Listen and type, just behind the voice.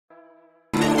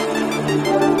Static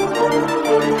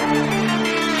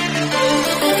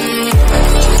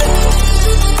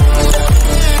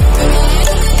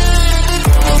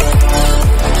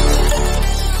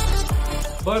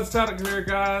here,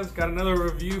 guys. Got another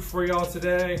review for y'all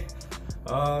today.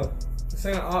 This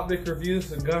ain't an optic review,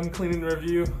 this is a gun cleaning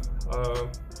review.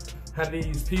 Had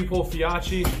these people,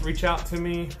 Feyachi, reach out to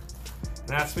me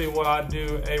and ask me what I'd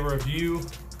do a review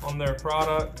on their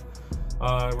product.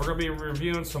 We're gonna be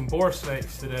reviewing some bore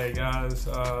snakes today, guys.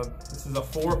 This is a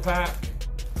 4-pack.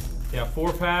 Yeah,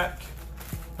 4-pack.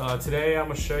 Today I'm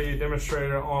gonna show you a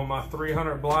demonstrator on my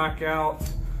 300 Blackout,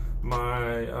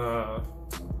 my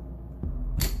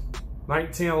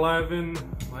 1911,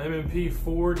 my M&P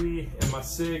 40, and my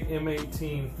SIG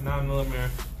M18 9mm.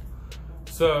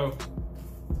 So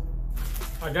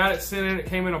I got it sent in. It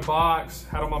came in a box.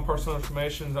 Had all my personal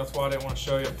information. That's why I didn't want to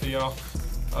show it to y'all.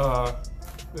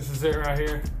 This is it right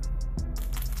here.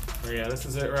 Oh, yeah, this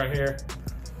is it right here.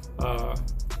 I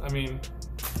mean,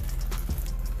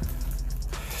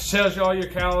 shows you all your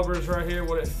calibers right here,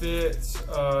 what it fits.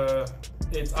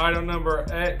 It's item number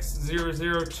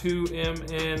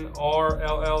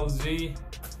X002MNRLLZ.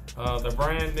 They're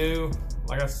brand new.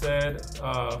 Like I said,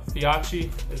 Feyachi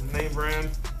is the name brand.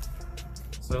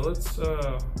 So let's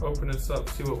open this up,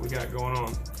 see what we got going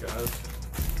on, guys.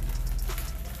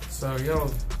 So,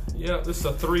 yeah, this is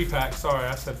a 3-pack. Sorry,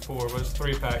 I said 4, but it's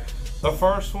 3-pack. The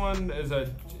first one is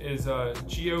a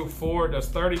GO4. Does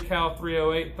 30 cal,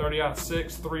 308,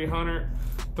 30-06, 300.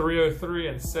 303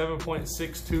 and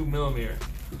 7.62 millimeter.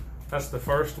 That's the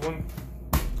first one.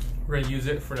 We're gonna use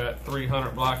it for that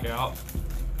 300 Blackout.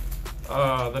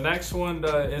 The next one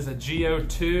is a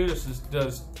GO2. This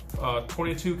does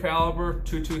 22 caliber,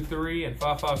 223 and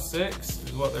 5.56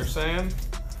 is what they're saying.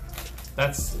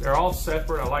 They're all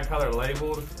separate. I like how they're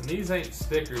labeled, and these ain't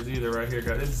stickers either right here,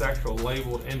 guys. This is actual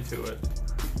labeled into it,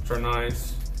 which are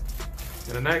nice.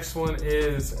 And the next one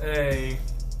is a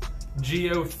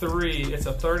GO3. It's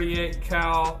a 38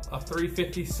 cal, a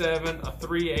 357, a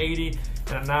 380,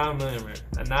 and a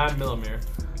 9mm.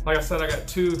 Like I said, I got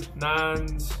 2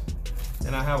 9s,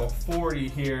 and I have a 40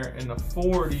 here, and the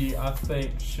 40 I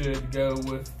think should go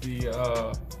with the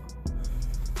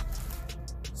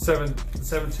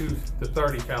 7.2 to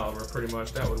 30 caliber, pretty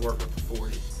much. That would work with the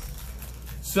 40.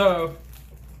 So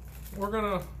we're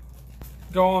gonna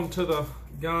go on to the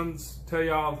guns, tell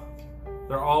y'all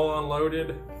they're all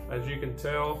unloaded. As you can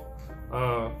tell,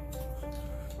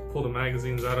 pull the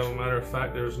magazines out of them. Matter of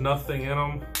fact, there's nothing in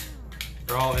them.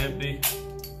 They're all empty.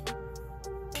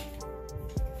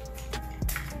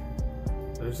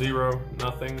 There's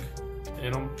nothing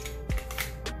in them.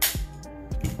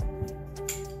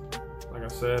 Like I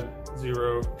said,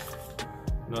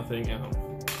 nothing in them.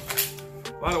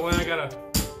 By the way, I got a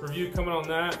review coming on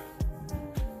that.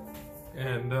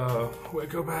 And wait,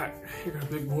 go back. Here goes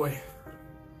big boy.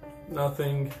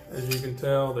 Nothing, as you can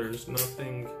tell, there's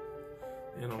nothing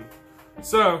in them.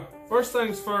 So, first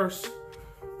things first,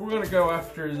 we're gonna go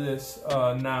after this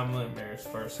 9mm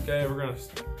first, okay? We're gonna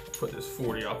put this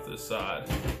 40 off to the side.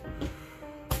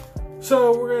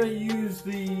 So, we're gonna use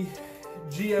the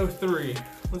GO3.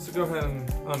 Let's go ahead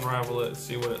and unravel it and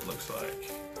see what it looks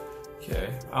like.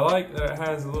 Okay, I like that it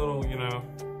has a little, you know,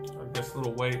 I guess a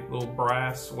little weight, little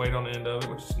brass weight on the end of it,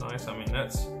 which is nice. I mean,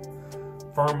 that's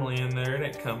firmly in there. It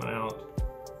ain't coming out.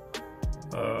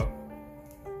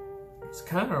 This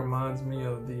kind of reminds me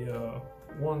of the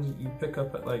ones that you pick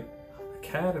up at like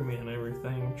Academy and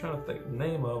everything. I'm trying to think the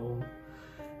name of them.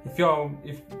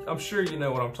 If I'm sure you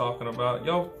know what I'm talking about.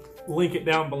 Y'all link it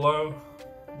down below.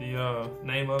 The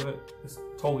name of it. It's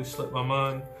totally slipped my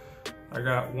mind. I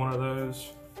got one of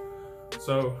those.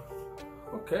 So,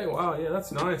 okay, wow, yeah,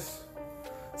 that's nice.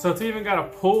 So it's even got a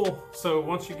pull, so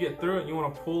once you get through it, you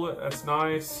want to pull it. That's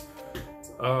nice.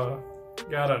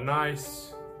 Got a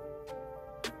nice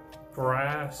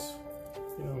brass,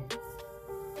 you know,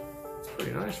 it's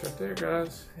pretty nice right there,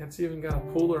 guys. And it's even got a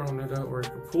puller on it where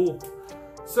it can pull.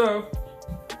 So,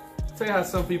 tell you how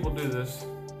some people do this,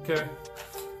 okay?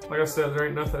 Like I said, there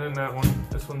ain't nothing in that one.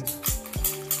 This one's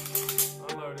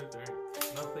unloaded, there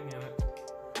ain't nothing in it.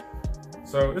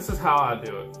 So this is how I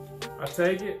do it. I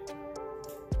take it,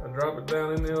 I drop it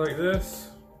down in there like this.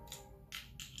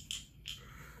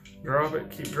 Drop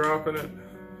it, keep dropping it.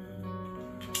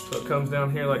 So it comes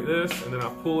down here like this, and then I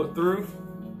pull it through.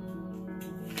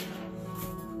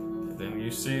 And then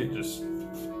you see it just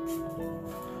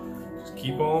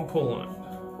keep on pulling it.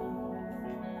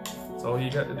 That's all you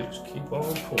got to do, is keep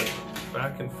on pulling it,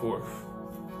 back and forth.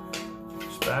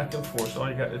 Just back and forth, that's all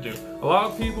you got to do. A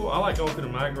lot of people, I like going through the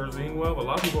magazine well, but a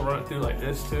lot of people run it through like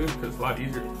this too, because it's a lot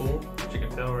easier to pull, as you can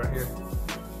tell right here.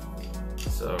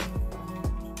 So,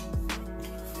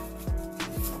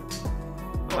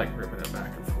 like ripping it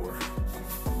back and forth.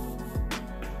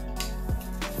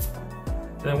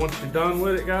 Then once you're done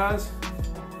with it, guys,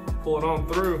 pull it on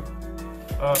through.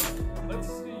 Let's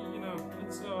see,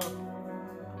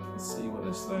 let's see what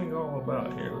this thing's all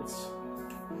about here. Let's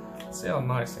see how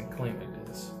nice and clean it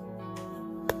is.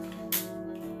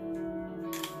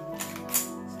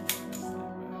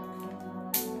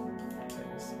 Take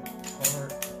this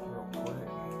apart real quick.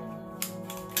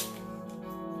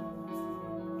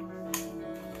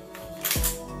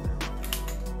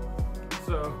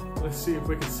 So let's see if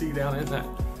we can see down in that.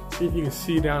 See if you can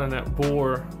see down in that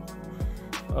bore.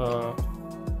 I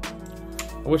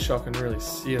wish y'all can really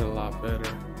see it a lot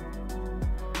better.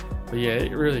 But yeah,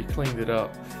 it really cleaned it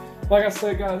up. Like I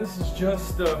said, guys, this is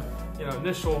just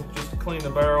initial, just to clean the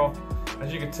barrel.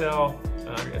 As you can tell,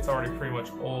 it's already pretty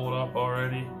much oiled up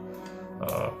already.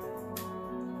 Let's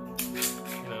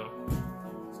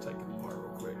take it apart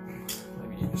real quick.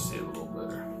 Maybe you can see it a little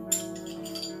better.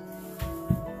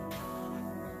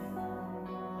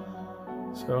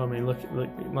 So I mean, look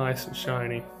nice and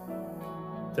shiny,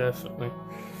 definitely.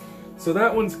 So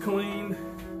that one's clean,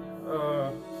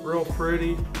 real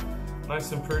pretty,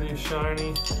 nice and pretty and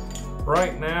shiny.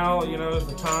 Right now, is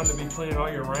the time to be cleaning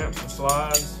all your ramps and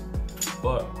slides,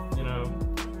 but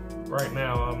right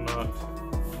now I'm not.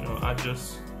 I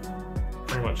just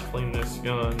pretty much cleaned this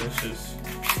gun. This is,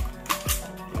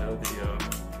 come on, baby.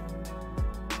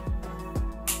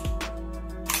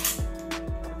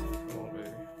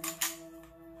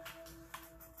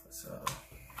 Let's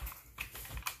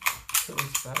put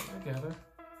this back together.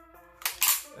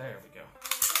 There we go.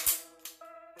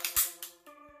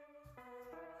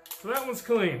 So that one's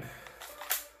clean.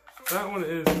 That one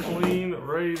is clean,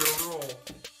 ready to roll.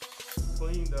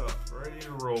 Cleaned up, ready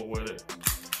to roll with it.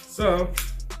 So,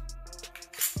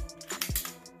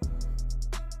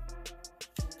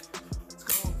 let's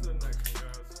go on to the next one,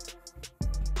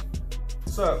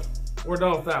 guys. So, we're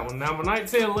done with that one. Now, my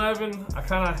 1911, I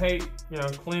kind of hate,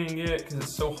 cleaning it because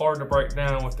it's so hard to break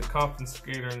down with the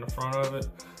compensator in the front of it.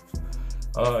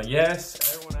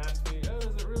 Yes, everyone asks me, oh,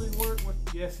 does it really work?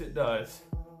 Yes, it does.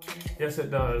 Yes, it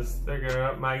does. There you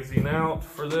go, magazine out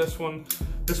for this one.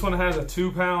 This one has a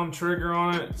 2-pound trigger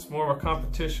on it. It's more of a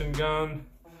competition gun.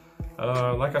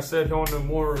 Like I said, if y'all want to know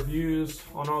more reviews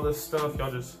on all this stuff,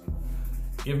 y'all just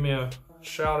give me a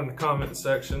shout in the comment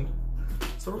section.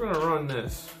 So we're gonna run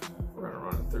this. We're gonna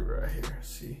run it through right here.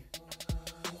 See,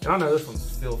 and I know this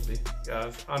one's filthy,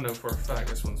 guys. I know for a fact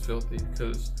this one's filthy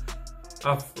because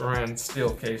I've ran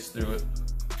steel case through it.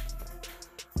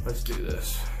 Let's do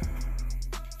this.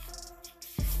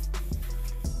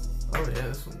 Oh yeah,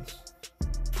 this one's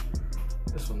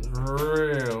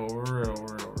real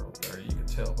there. You can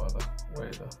tell by the way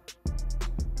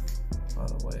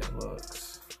it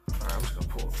looks. Alright, I'm just gonna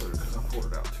pull it through because I pulled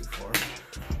it out too far.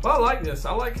 Well, I like this.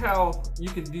 I like how you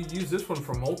can use this one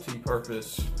for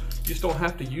multi-purpose. You just don't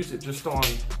have to use it just on,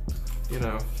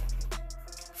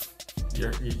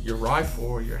 your rifle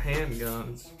or your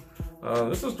handguns.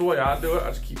 This is the way I do it. I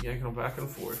just keep yanking them back and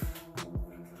forth.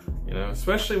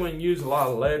 Especially when you use a lot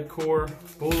of lead core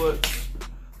bullets.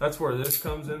 That's where this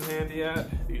comes in handy at.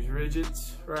 These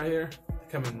rigids right here, they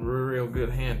come in real good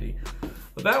handy.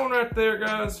 But that one right there,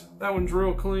 guys, that one's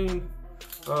real clean.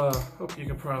 Hope you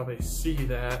can probably see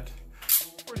that.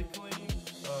 Pretty clean.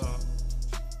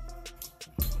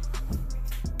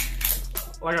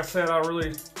 Like I said, I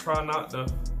really try not to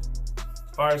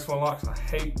fire this one a lot because I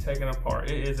hate taking it apart.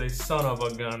 It is a son of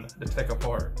a gun to take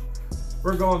apart.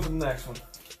 We're going to the next one.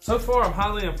 So far, I'm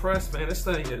highly impressed, man. This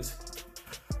thing is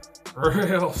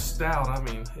real stout. I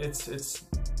mean,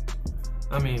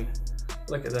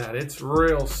 look at that. It's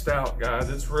real stout, guys.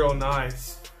 It's real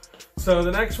nice. So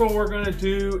the next one we're gonna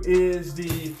do is the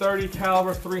 30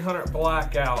 caliber 300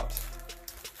 Blackout.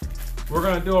 We're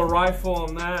gonna do a rifle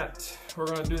on that. We're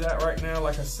gonna do that right now.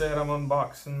 Like I said, I'm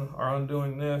unboxing or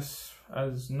undoing this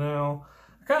as now.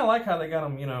 I kind of like how they got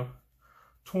them,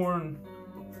 torn,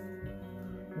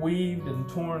 weaved and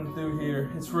torn through here.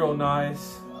 It's real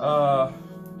nice.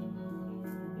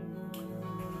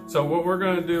 So what we're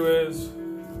gonna do is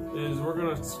we're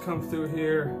gonna come through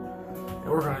here and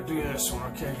we're gonna do this one,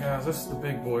 okay, guys? This is the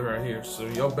big boy right here, so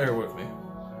y'all bear with me.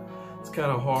 It's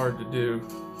kind of hard to do.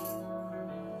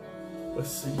 Let's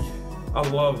see. I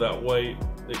love that weight.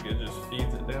 I think it just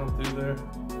feeds it down through there.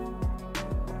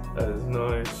 That is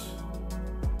nice.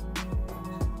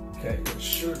 Okay, it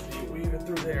should be weaving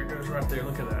through there. It goes right there.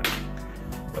 Look at that.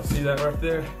 Y'all see that right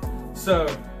there? So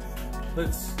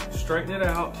let's straighten it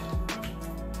out.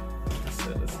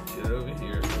 Let's get it over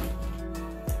here.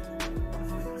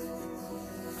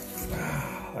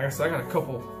 Like I said, I got a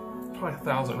couple probably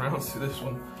 1,000 rounds through this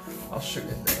one. I'll shoot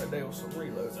it the other day with some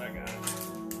reloads I got.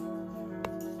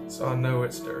 So I know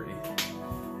it's dirty.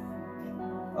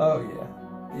 Oh yeah.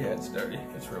 Yeah, it's dirty.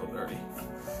 It's real dirty.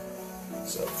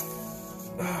 So,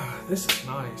 this is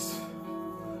nice.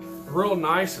 Real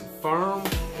nice and firm.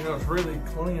 You know, it's really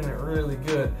clean and really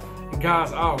good. And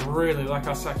guys, I really, like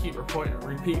I said, I keep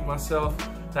repeating myself,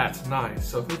 that's nice.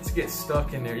 So if it gets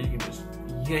stuck in there, you can just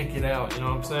yank it out, you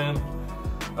know what I'm saying?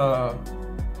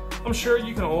 I'm sure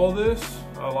you can oil this.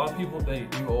 A lot of people, they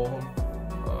do oil them.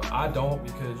 I don't,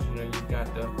 because, you know, you've got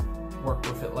to work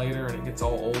with it later and it gets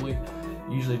all oily.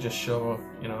 Usually just shove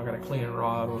you know, I got a cleaning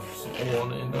rod with some oil on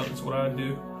the end of it. That's what I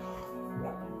do.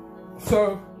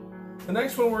 So, the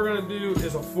next one we're gonna do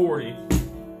is a 40.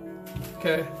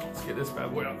 Okay, let's get this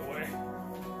bad boy out of the way.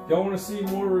 Y'all wanna see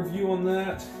more review on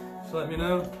that? Just let me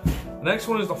know. The next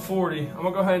one is the 40. I'm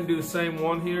gonna go ahead and do the same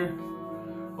one here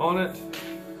on it.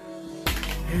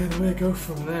 And then we go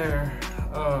from there.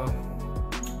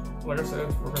 Like I said,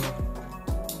 we're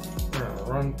gonna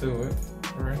run through it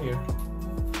right here.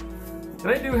 And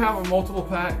they do have a multiple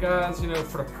pack, guys, you know,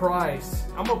 for the price.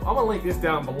 I'm gonna link this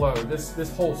down below.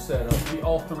 This whole setup,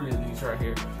 all three of these right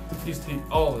here.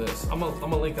 All of this. I'm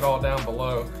gonna link it all down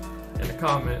below in the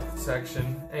comment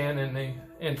section and in the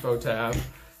info tab.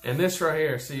 And this right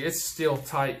here, see, it's still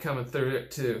tight coming through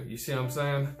it too. You see what I'm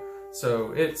saying?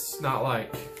 So it's not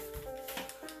like,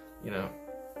 you know.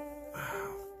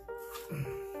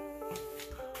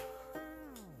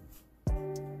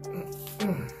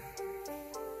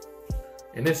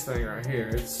 And this thing right here,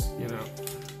 it's, you know,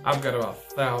 I've got about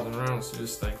 1,000 rounds to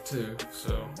this thing too,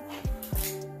 so.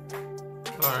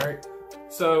 All right,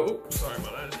 so, oops, sorry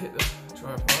about that, I just hit the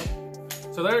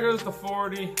tripod. So there goes the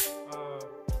 40.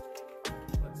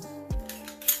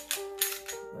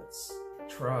 Let's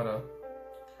try to,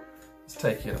 let's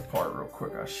take it apart real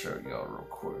quick. I'll show y'all real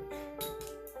quick.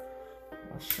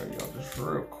 I'll show y'all just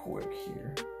real quick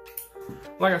here.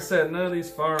 Like I said, none of these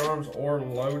firearms are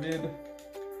loaded.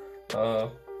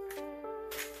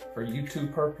 For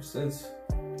YouTube purposes,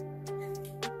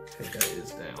 take that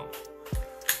is down.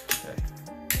 Okay.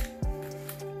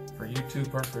 For YouTube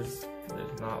purposes,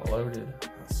 it's not loaded.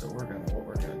 So what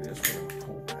we're gonna do is we're gonna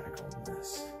pull back on this.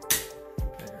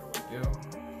 There we go.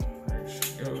 There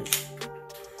she goes.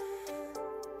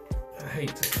 I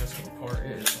hate taking this one apart.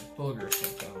 It is a booger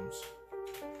sometimes.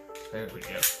 There we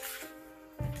go.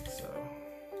 So.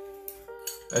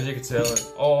 As you can tell,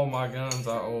 all my guns,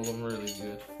 I oil them really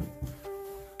good.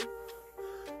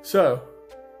 So,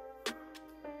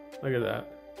 look at that.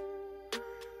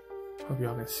 Hope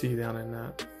y'all can see down in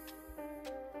that.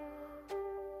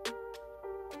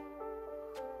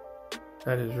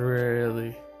 That is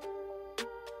really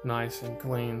nice and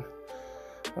clean.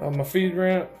 My feed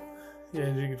ramp, yeah,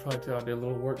 as you can probably tell, I did a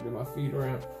little work to my feed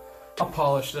ramp. I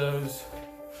polished those.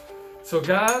 So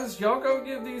guys, y'all go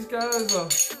give these guys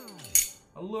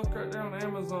a look right there on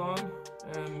Amazon,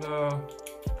 and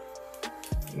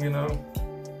you know,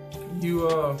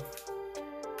 you're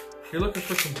looking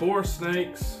for some boar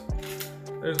snakes.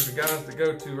 There's the guys to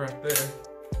go to right there.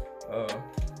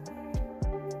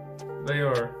 They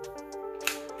are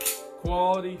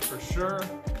quality for sure.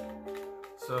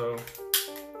 So,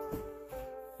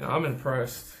 you know, I'm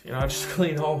impressed. You know, I just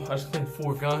cleaned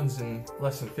 4 guns in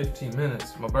less than 15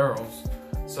 minutes, my barrels.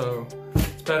 So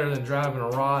it's better than driving a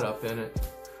rod up in it.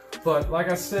 But like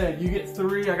I said, you get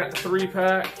 3. I got the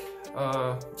 3-pack.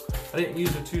 I didn't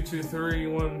use the 223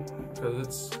 one because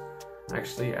it's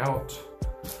actually out.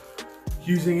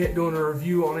 Using it, doing a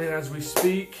review on it as we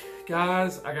speak.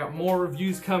 Guys, I got more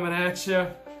reviews coming at you.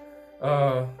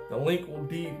 The link will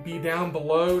be down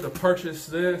below to purchase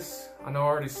this. I know I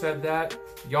already said that.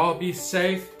 Y'all be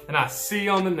safe, and I'll see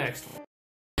you on the next one.